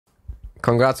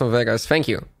Congrats on Vegas. Thank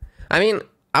you. I mean,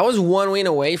 I was one win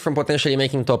away from potentially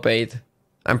making top 8.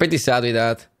 I'm pretty sad with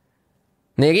that.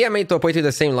 Neria made top 8 with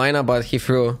the same lineup, but he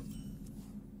threw.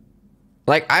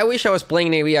 Like, I wish I was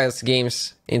playing Neria's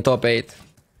games in top 8.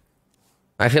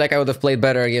 I feel like I would have played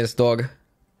better against Dog.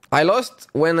 I lost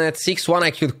when at 6-1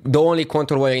 I queued the only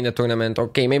control warrior in the tournament.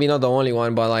 Okay, maybe not the only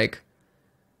one, but like...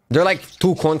 There are like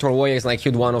 2 control warriors and I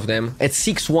queued one of them. At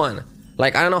 6-1.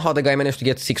 Like, I don't know how the guy managed to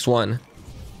get 6-1.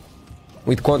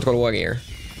 With control warrior.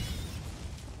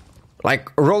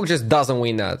 Like, Rogue just doesn't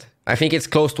win that. I think it's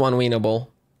close to unwinnable.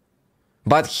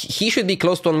 But he should be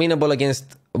close to unwinnable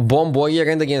against Bomb Warrior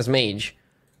and against Mage.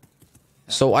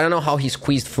 So I don't know how he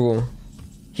squeezed through.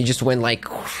 He just went like...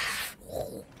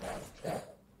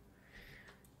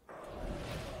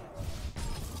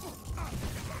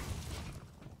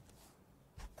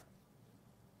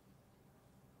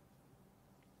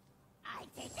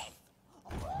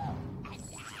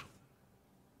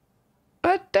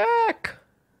 Attack!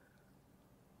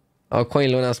 Oh, Coin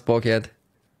Luna's pocket.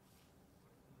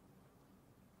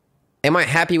 Am I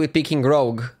happy with picking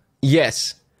Rogue?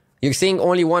 Yes. You're seeing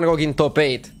only one Rogue in top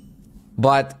 8.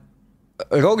 But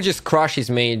Rogue just crushes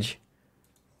Mage.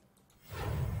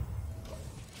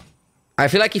 I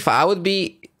feel like if I would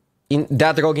be in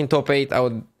that Rogue in top 8, I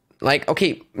would... Like,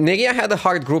 okay, Neria had a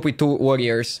hard group with 2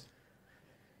 warriors.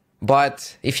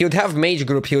 But if you'd have Mage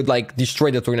group, he would like destroy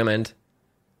the tournament.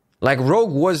 Like,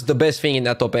 Rogue was the best thing in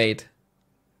that top 8.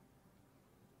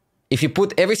 If you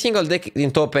put every single deck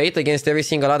in top 8 against every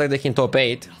single other deck in top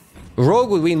 8, Rogue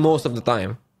would win most of the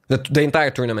time. The entire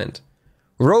tournament.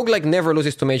 Rogue, like, never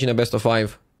loses to Mage in a best of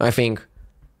 5, I think.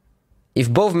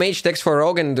 If both Mage takes for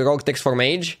Rogue and the Rogue takes for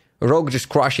Mage, Rogue just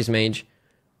crushes Mage.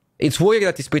 It's Warrior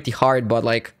that is pretty hard, but,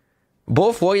 like,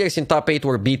 both Warriors in top 8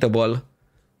 were beatable.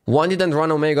 One didn't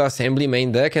run Omega Assembly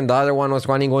main deck, and the other one was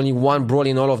running only one Brawl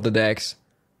in all of the decks.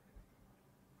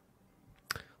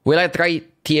 Will I try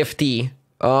TFT?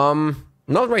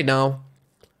 Not right now.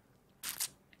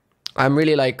 I'm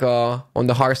really like on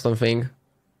the Hearthstone thing.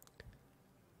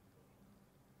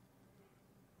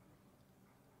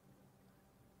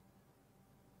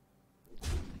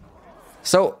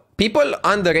 So, people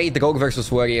underrate Rogue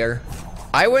versus Warrior.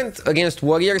 I went against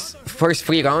Warriors first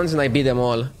 3 rounds and I beat them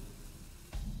all.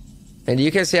 And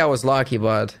you can say I was lucky,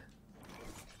 but...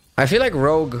 I feel like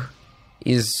Rogue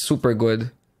is super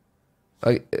good.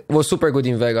 Was super good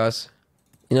in Vegas.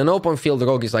 In an open field,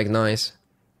 Rogue is like nice.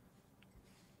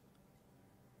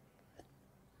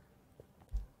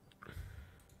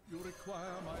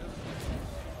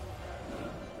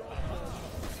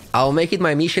 I'll make it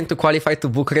my mission to qualify to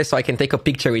Bucharest so I can take a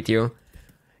picture with you.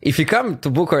 If you come to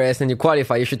Bucharest and you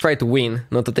qualify, you should try to win,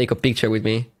 not to take a picture with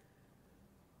me.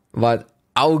 But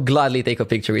I'll gladly take a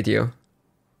picture with you.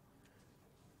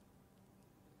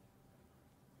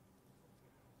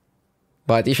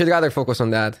 But you should rather focus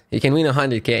on that. You can win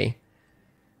 100k.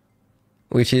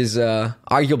 Which is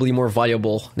arguably more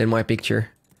valuable than my picture.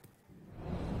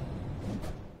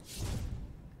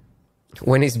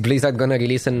 When is Blizzard gonna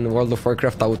release in World of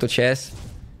Warcraft Auto Chess?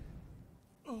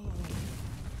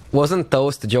 Wasn't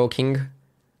Toast joking?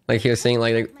 Like he was saying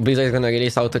like Blizzard is gonna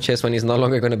release Auto Chess when it's no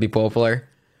longer gonna be popular.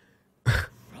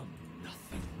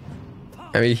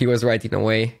 I mean, he was right in a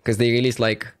way. Because they released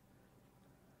like...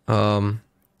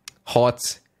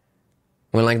 HOTS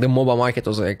when like the mobile market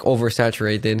was like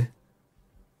oversaturated.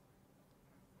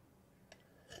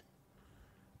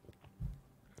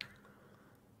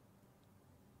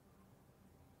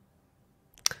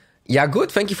 Yeah,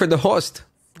 good. Thank you for the host.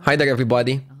 Hi there,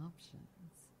 everybody.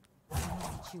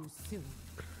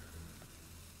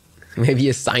 Maybe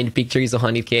a signed picture is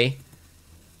 100k.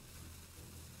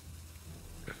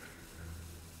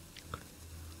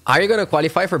 Are you gonna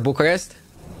qualify for Bucharest?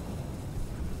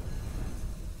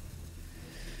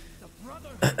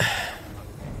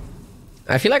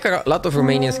 I feel like a lot of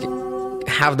Romanians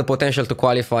have the potential to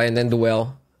qualify and then do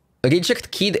well. Reject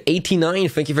Kid 89,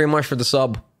 thank you very much for the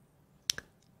sub.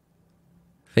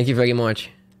 Thank you very much.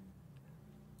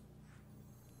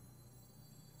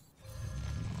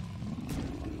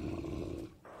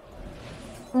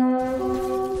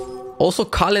 Also,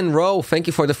 Colin Rowe, thank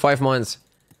you for the 5 months.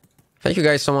 Thank you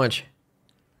guys so much.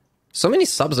 So many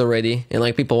subs already, and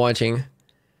like people watching.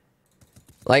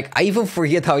 Like, I even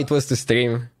forget how it was to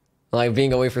stream. Like,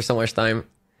 being away for so much time.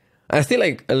 I'm still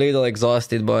like a little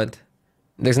exhausted, but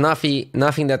there's nothing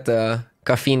that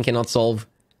caffeine cannot solve.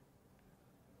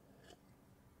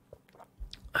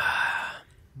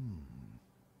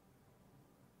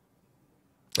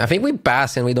 I think we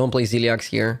pass and we don't play Ziliax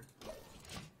here.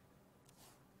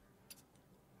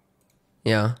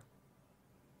 Yeah.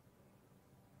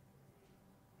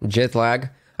 Jet lag.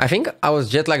 I think I was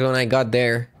jet lagged when I got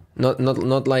there.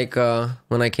 Not like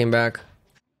when I came back.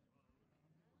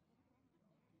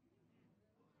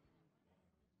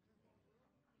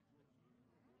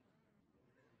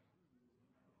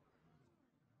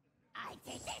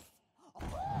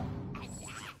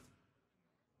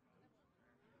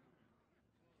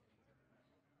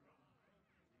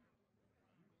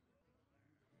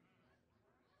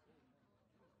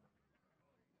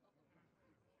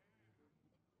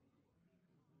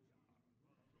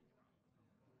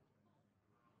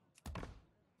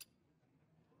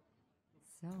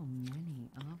 So many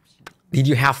options. Did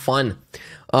you have fun?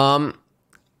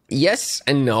 Yes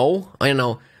and no. I don't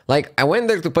know. Like, I went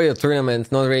there to play a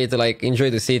tournament, not really to like enjoy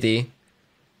the city.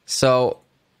 So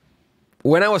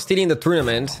when I was still in the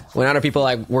tournament, when other people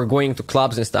like were going to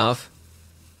clubs and stuff,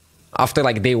 after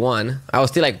like day one, I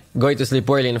was still like going to sleep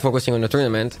early and focusing on the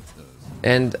tournament.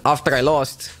 And after I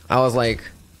lost, I was like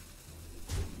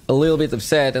a little bit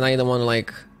upset, and I didn't want to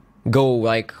like go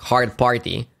like hard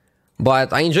party.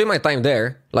 But I enjoyed my time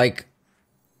there. Like,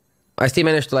 I still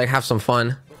managed to like have some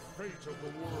fun.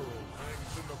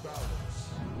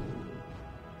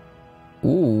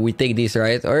 Ooh, we take this,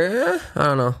 right? Or I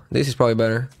don't know. This is probably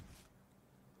better.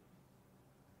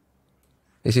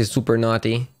 This is super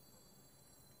naughty.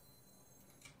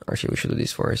 Actually, we should do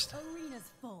this first.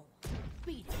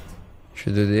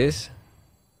 Should do this.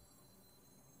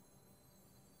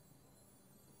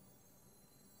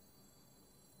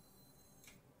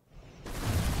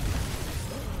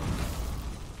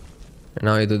 And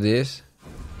now you do this.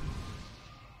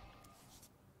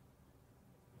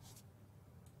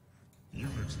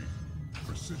 Unity,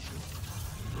 precision,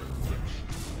 perfection,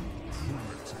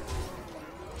 unity.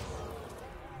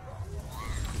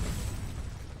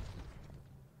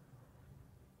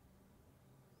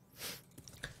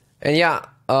 And yeah,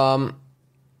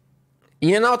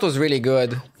 In and Out was really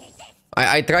good.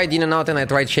 I tried In and Out and I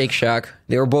tried Shake Shack.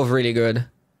 They were both really good.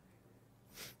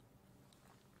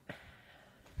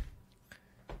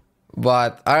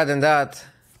 But other than that,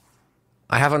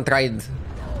 I haven't tried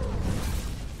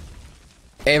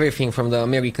everything from the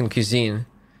American cuisine.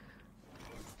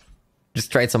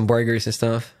 Just tried some burgers and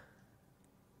stuff.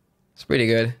 It's pretty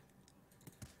good.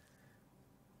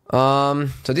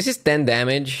 So this is 10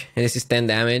 damage, and this is 10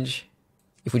 damage.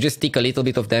 If we just stick a little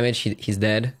bit of damage, he's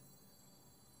dead.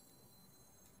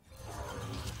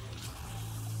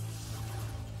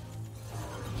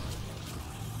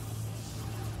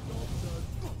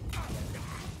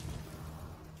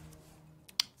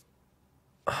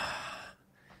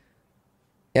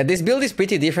 Yeah, this build is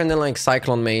pretty different than like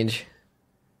Cyclone Mage.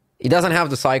 It doesn't have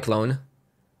the Cyclone.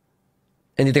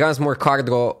 And it runs more card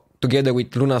draw together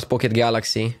with Luna's Pocket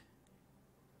Galaxy.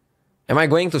 Am I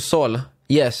going to Sol?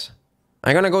 Yes.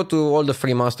 I'm gonna go to all the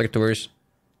free master tours.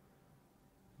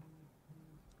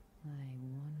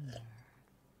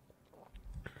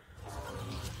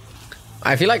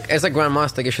 I feel like as a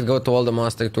Grandmaster you should go to all the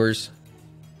master tours.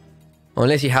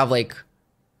 Unless you have like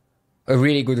a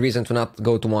really good reason to not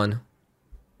go to one.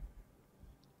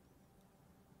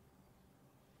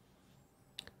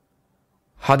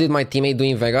 How did my teammate do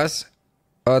in Vegas?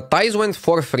 Ties went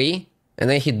 4-3, and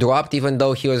then he dropped even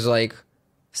though he was like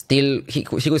still he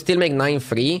could still make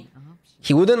 9-3.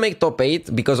 He wouldn't make top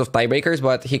 8 because of tiebreakers,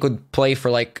 but he could play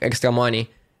for like extra money.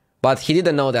 But he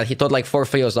didn't know that. He thought like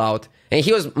 4-3 was out. And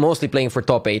he was mostly playing for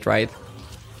top 8, right?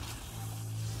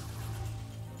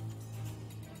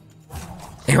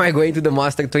 Am I going to the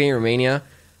Master Tour in Romania?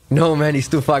 No, man, it's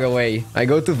too far away. I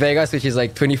go to Vegas, which is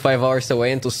like 25 hours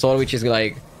away, and to Seoul, which is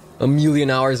like a million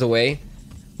hours away.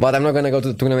 But I'm not gonna go to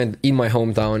the tournament in my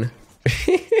hometown.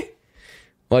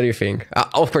 What do you think?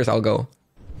 Of course I'll go.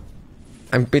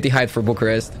 I'm pretty hyped for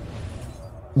Bucharest.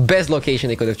 Best location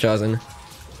they could have chosen.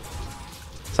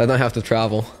 So I don't have to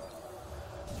travel.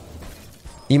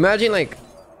 Imagine like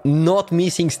not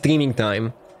missing streaming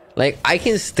time. Like I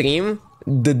can stream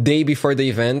the day before the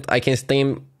event. I can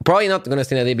stream, probably not gonna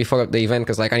stream the day before the event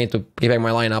because like I need to prepare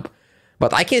my lineup.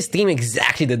 But I can stream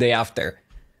exactly the day after.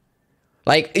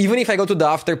 Like even if I go to the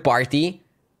after party,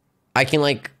 I can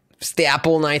like stay up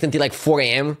all night until like 4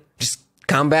 AM. Just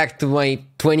come back to my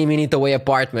 20-minute away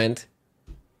apartment.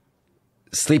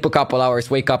 Sleep a couple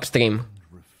hours, wake up, stream.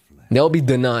 That'll be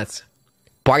the nuts.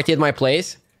 Party at my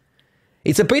place.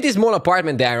 It's a pretty small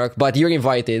apartment, Darok, but you're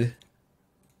invited.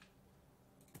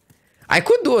 I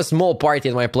could do a small party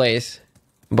at my place,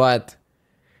 but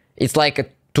it's like a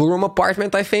 2-room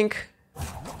apartment, I think.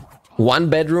 1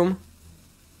 bedroom.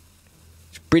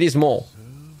 It's pretty small.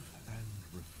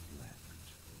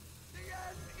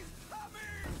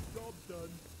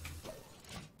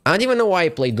 I don't even know why I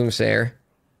played Doomsayer.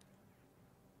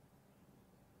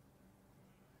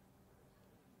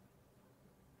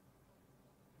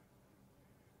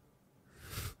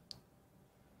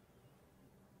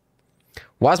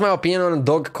 What's my opinion on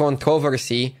dog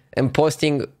controversy and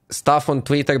posting stuff on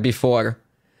Twitter before?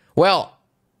 Well,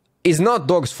 it's not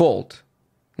Dog's fault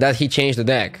that he changed the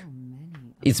deck.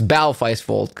 It's Balfai's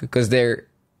fault because they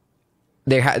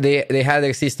had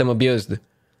their system abused.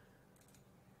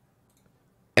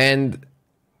 And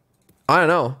I don't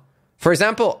know. For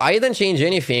example, I didn't change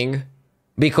anything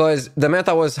because the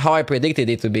meta was how I predicted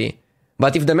it to be.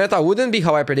 But if the meta wouldn't be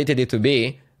how I predicted it to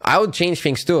be, I would change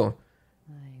things too.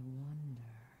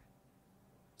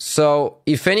 So,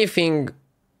 if anything,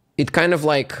 it kind of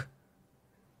like...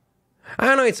 I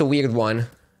don't know, it's a weird one.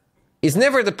 It's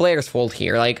never the player's fault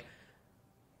here. Like,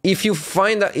 if you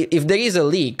find that... If there is a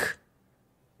leak,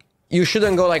 you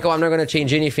shouldn't go like, oh, I'm not going to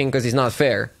change anything because it's not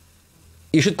fair.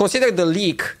 You should consider the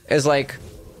leak as like...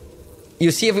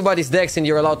 You see everybody's decks and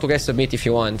you're allowed to resubmit if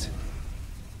you want.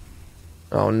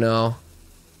 Oh no.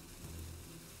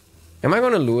 Am I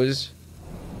going to lose?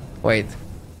 Wait.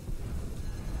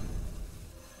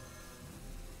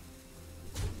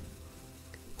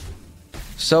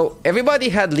 So, everybody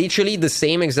had literally the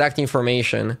same exact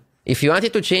information. If you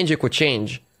wanted to change, you could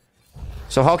change.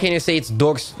 So how can you say it's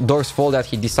Dork's fault that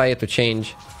he decided to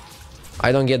change?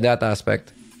 I don't get that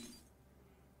aspect.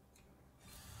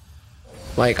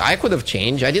 Like, I could have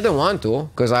changed. I didn't want to,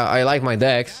 because I like my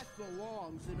decks.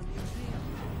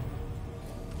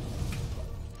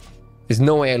 There's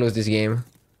no way I lose this game.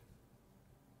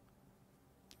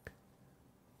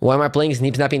 Why am I playing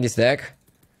Snip Snap in this deck?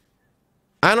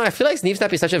 I don't know, I feel like Snip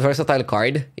Snap is such a versatile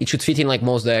card. It should fit in like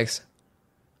most decks.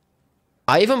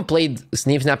 I even played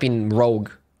Snip Snap in Rogue.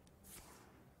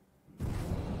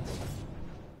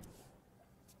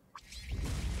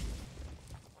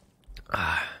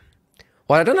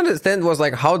 What I don't understand was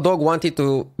like how Dog wanted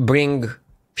to bring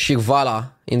Shigvala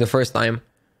in the first time.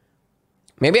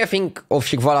 Maybe I think of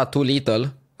Shigvala too little.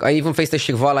 I even faced a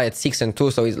Shigvala at 6 and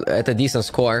 2, so he's at a decent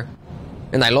score.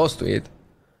 And I lost to it.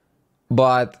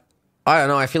 But I don't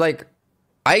know, I feel like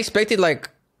I expected like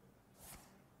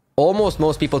almost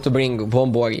most people to bring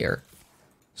Bomb Warrior.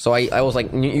 So I was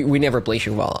like, we never play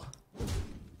Shigvala.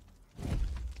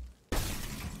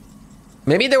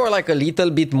 Maybe there were like a little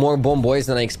bit more Bomb Boys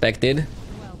than I expected.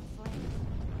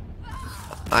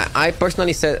 I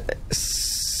personally said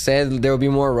there will be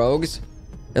more Rogues.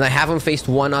 And I haven't faced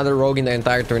one other Rogue in the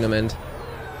entire tournament.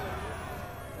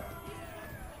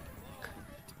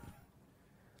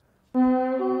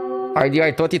 RD,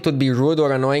 I thought it would be rude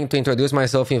or annoying to introduce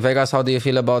myself in Vegas. How do you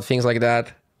feel about things like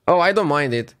that? Oh, I don't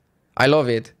mind it. I love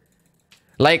it.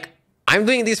 Like, I'm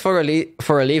doing this for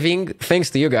a living thanks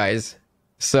to you guys.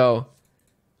 So,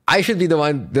 I should be the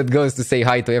one that goes to say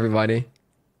hi to everybody.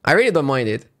 I really don't mind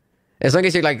it. As long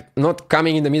as you're like not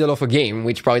coming in the middle of a game,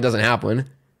 which probably doesn't happen.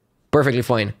 Perfectly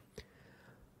fine.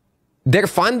 Der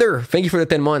Thunder, thank you for the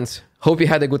 10 months. Hope you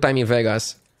had a good time in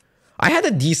Vegas. I had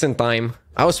a decent time.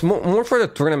 I was more for the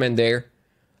tournament there.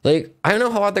 Like, I don't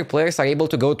know how other players are able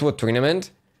to go to a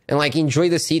tournament and like enjoy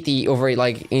the city over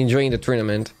like enjoying the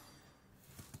tournament.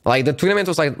 Like, the tournament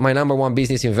was like my #1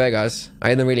 business in Vegas. I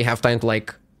didn't really have time to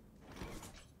like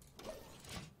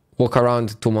walk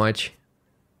around too much.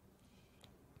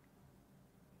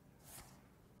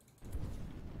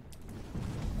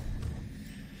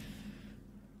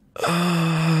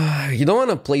 You don't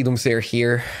want to play Doomsayer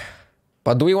here.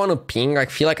 But do we want to ping? I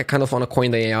feel like I kind of want to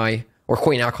coin the AI. Or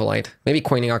coin Acolyte. Maybe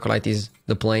coining Acolyte is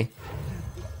the play.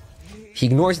 He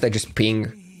ignores it, I just ping.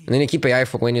 And then you keep AI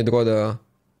for when you draw the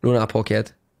Luna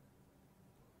Pocket.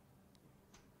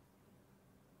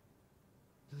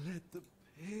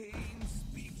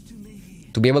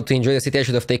 To be able to enjoy the city, I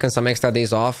should have taken some extra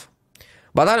days off.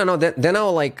 But I don't know, then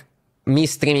I'll like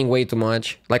miss streaming way too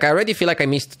much. Like, I already feel like I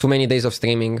missed too many days of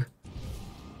streaming.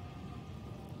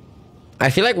 I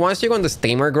feel like once you're on the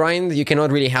streamer grind, you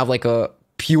cannot really have like a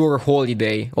pure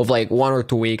holiday of like 1 or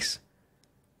 2 weeks.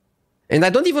 And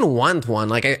I don't even want one.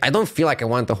 Like, I don't feel like I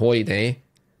want a holiday.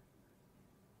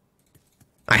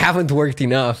 I haven't worked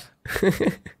enough.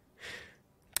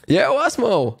 Yeah,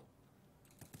 Wasmo.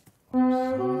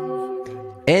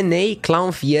 NA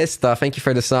Clown Fiesta. Thank you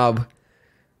for the sub.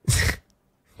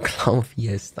 Clown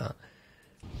Fiesta.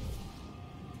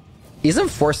 Isn't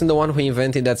Forsen the one who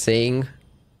invented that saying?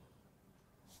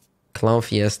 Clown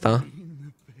Fiesta.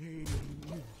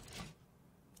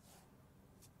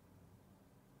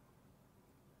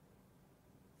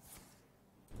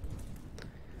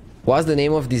 What's the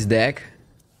name of this deck?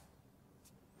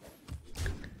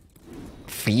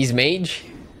 Freeze Mage,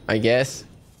 I guess.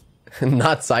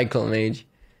 Not Cycle Mage.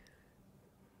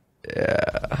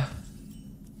 Yeah.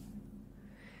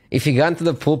 If you got to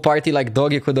the pool party like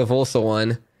Dog, you could have also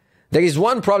won. There is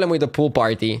one problem with the pool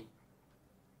party.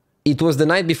 it was the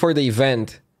night before the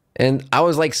event, and I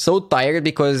was like so tired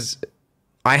because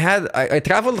I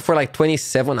traveled for like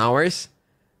 27 hours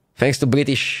thanks to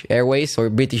British Airways or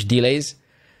British delays,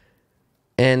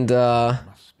 and I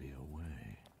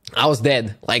was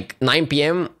dead. Like 9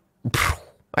 p.m.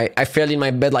 I fell in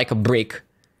my bed like a brick.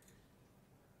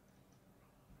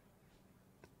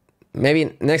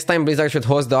 Maybe next time Blizzard should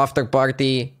host the after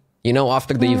party, you know,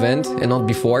 after the event and not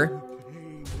before.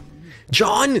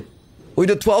 John! With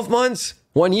the 12 months!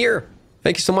 1 year!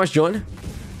 Thank you so much, John.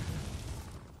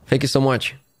 Thank you so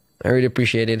much. I really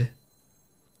appreciate it.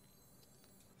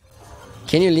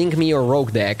 Can you link me your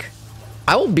rogue deck?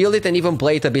 I will build it and even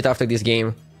play it a bit after this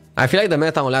game. I feel like the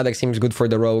meta on ladder seems good for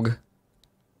the rogue.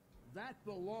 That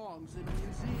belongs in a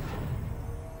museum.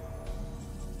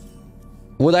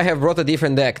 Would I have brought a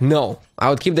different deck? No. I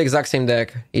would keep the exact same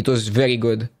deck. It was very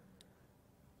good.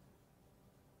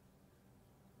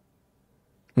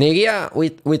 Neria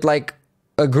with like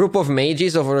a group of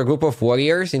mages over a group of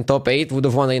warriors in top 8 would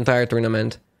have won the entire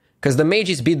tournament. Because the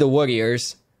mages beat the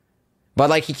warriors. But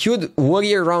like he queued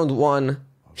warrior round 1.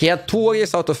 He had 2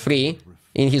 warriors out of 3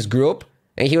 in his group.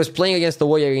 And he was playing against the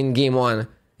warrior in game 1.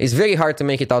 It's very hard to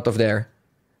make it out of there.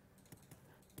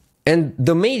 And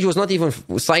the mage was not even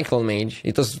Cyclone Mage.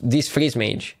 It was this Freeze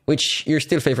Mage. Which you're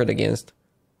still favored against.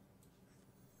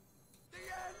 The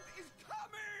end is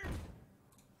coming.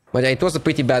 But it was a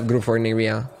pretty bad group for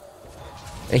Neria.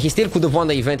 And he still could have won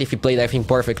the event if he played, I think,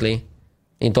 perfectly.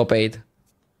 In top 8.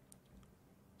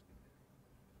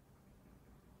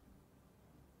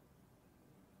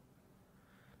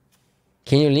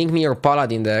 Can you link me your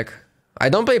Paladin deck? I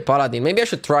don't play Paladin. Maybe I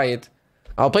should try it.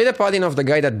 I'll play the Paladin of the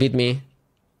guy that beat me.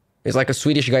 He's like a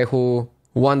Swedish guy who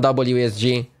won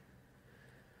WSG.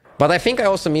 But I think I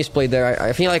also misplayed there.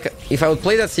 I feel like if I would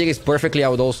play that series perfectly, I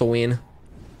would also win.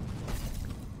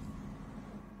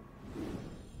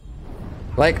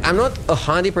 Like, I'm not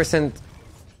 100%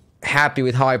 happy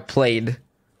with how I played.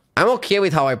 I'm okay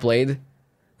with how I played.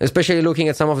 Especially looking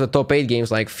at some of the top 8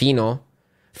 games like Fino.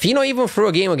 Fino even threw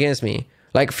a game against me.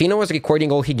 Like, Fino was recording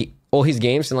all his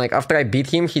games, and like after I beat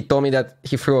him, he told me that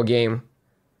he threw a game.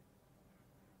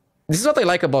 This is what I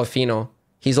like about Fino.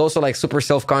 He's also like super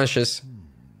self-conscious.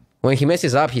 When he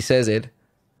messes up, he says it.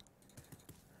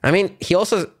 I mean, he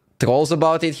also trolls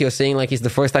about it. He was saying like it's the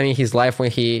first time in his life when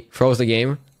he throws the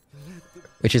game.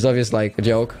 Which is obviously like a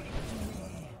joke.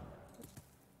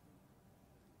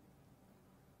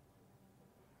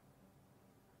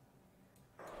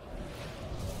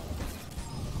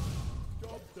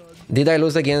 Did I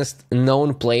lose against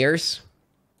known players?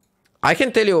 I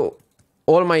can tell you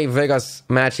all my Vegas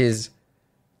matches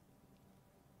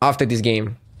after this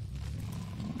game.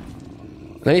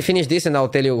 Let me finish this and I'll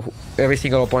tell you every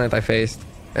single opponent I faced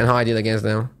and how I did against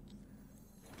them.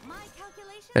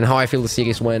 And how I feel the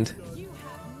series went.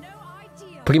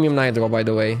 Premium night drop, by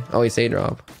the way. Oh, it's a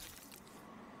drop.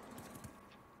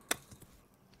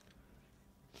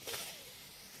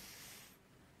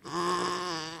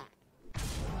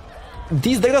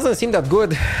 This deck doesn't seem that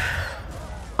good.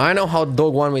 I know how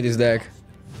Dog won with this deck.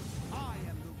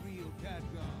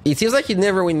 It seems like he'd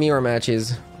never win mirror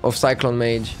matches of Cyclone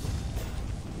Mage.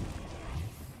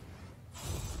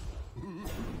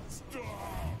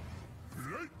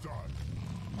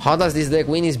 How does this deck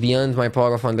win is beyond my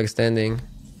power of understanding.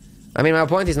 I mean, my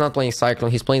opponent is not playing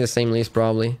Cyclone. He's playing the same list,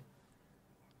 probably.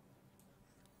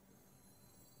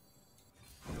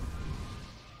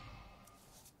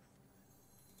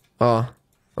 Oh,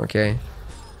 okay.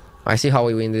 I see how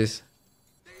we win this.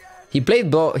 He played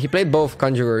both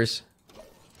Conjurers.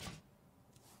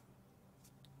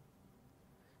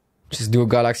 Just do a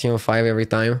Galaxy on 5 every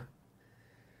time.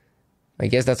 I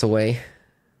guess that's a way.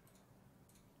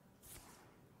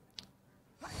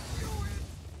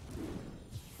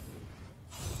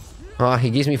 Ah,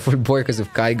 he gives me full board because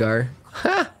of Kygar.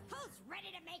 Ha! Who's ready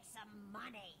to make some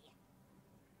money?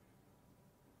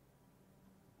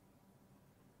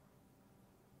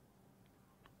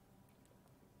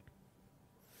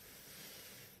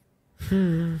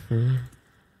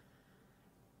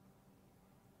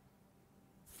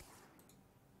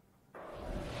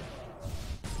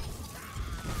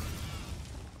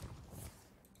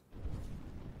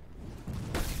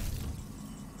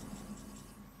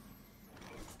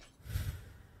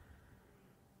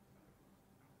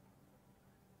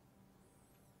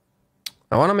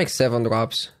 I want to make 7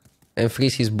 drops and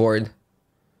freeze his board.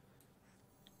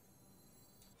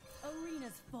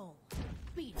 Arena's full.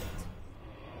 Beat it.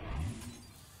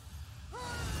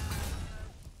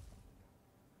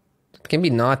 It can be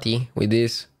naughty with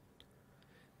this.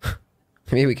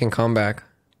 Maybe we can come back.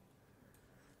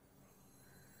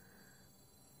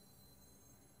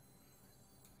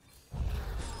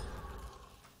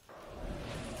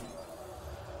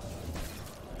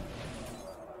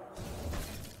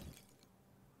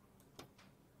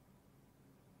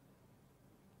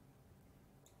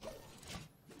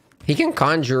 He can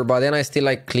conjure, but then I still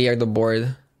like clear the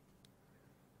board.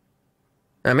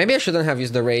 Maybe I shouldn't have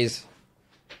used the raise.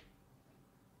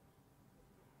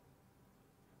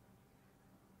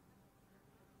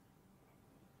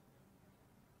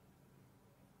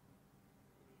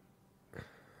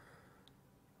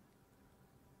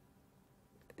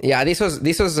 Yeah, this was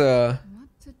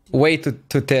way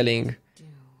too telling.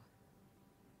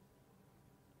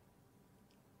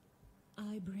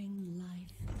 I bring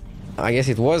life. I guess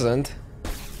it wasn't.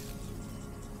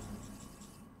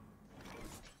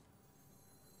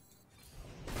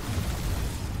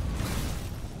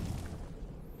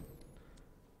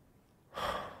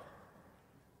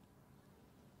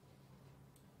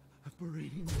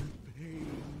 Operating with pain.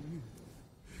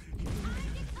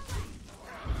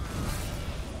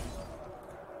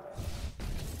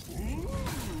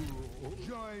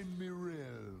 Join me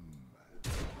realm.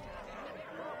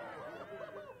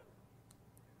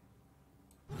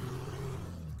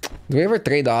 Do we ever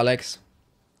trade Alex?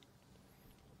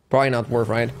 Probably not worth,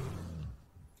 right?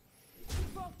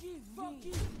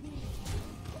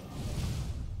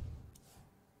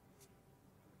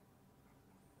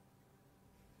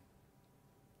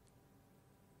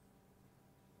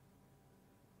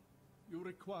 You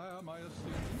require my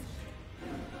assistance?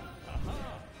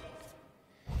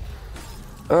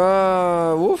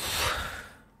 Woof.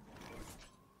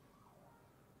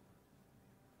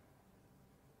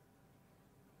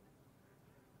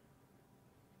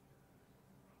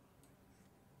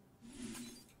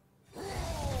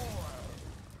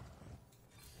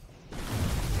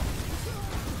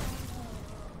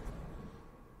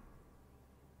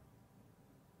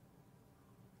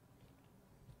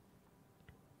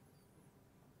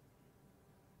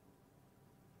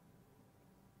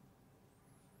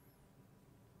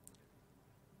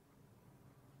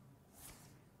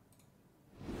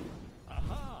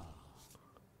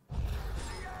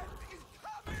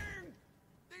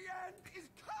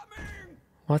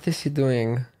 What is he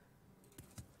doing?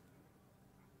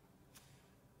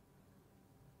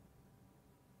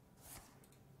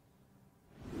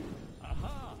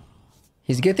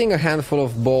 He's getting a handful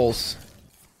of balls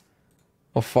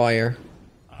of fire.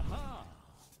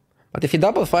 But if he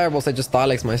double fireballs, I just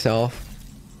Alex myself.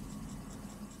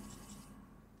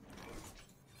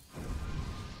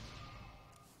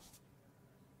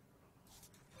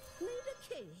 Need a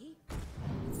key?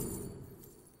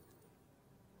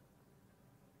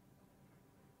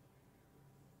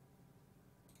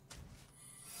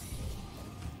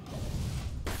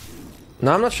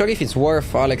 Now I'm not sure if it's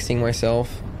worth Alexing myself.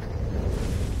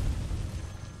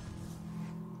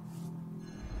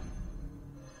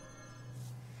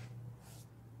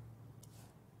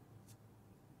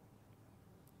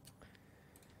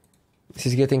 This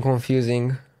is getting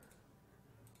confusing.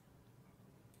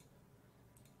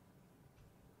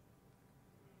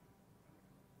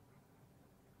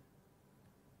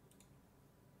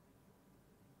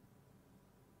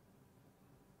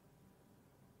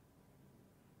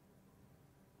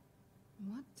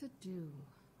 What to do?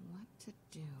 What to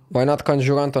do? Why not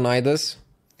Conjurant on Idas?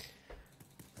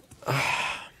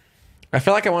 I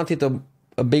feel like I wanted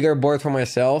a bigger board for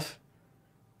myself,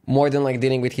 more than like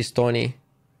dealing with his Tony.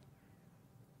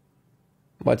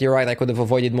 But you're right, I could have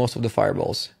avoided most of the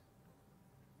fireballs.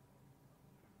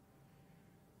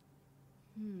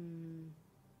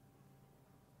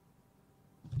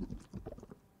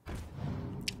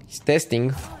 He's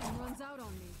testing. Time runs out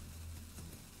on me.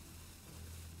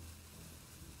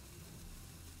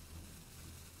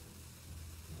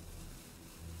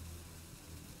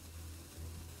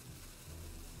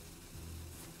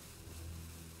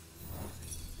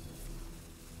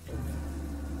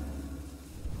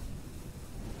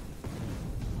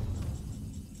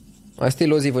 I still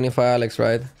lose even if I Alex,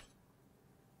 right?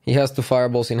 He has 2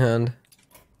 fireballs in hand.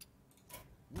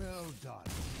 Well done.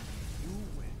 You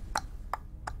win.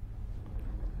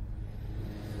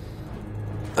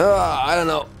 I don't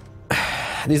know.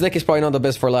 This deck is probably not the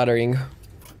best for laddering.